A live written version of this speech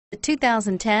The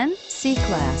 2010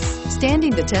 C-Class.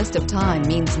 Standing the test of time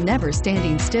means never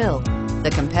standing still. The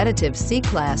competitive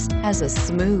C-Class has a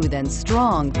smooth and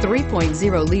strong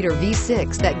 3.0-liter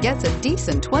V6 that gets a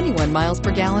decent 21 miles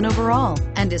per gallon overall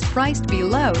and is priced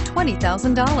below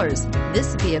 $20,000.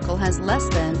 This vehicle has less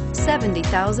than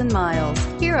 70,000 miles.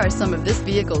 Here are some of this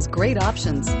vehicle's great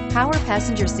options: power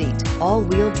passenger seat,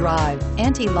 all-wheel drive,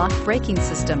 anti-lock braking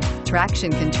system,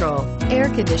 traction control, air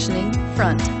conditioning,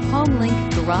 front, home link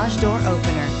garage door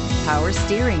opener, power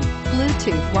steering,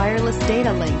 Bluetooth wireless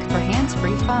data link for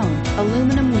hands-free phone,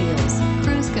 aluminum wheels,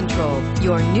 cruise control.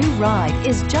 Your new ride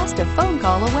is just a phone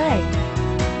call away.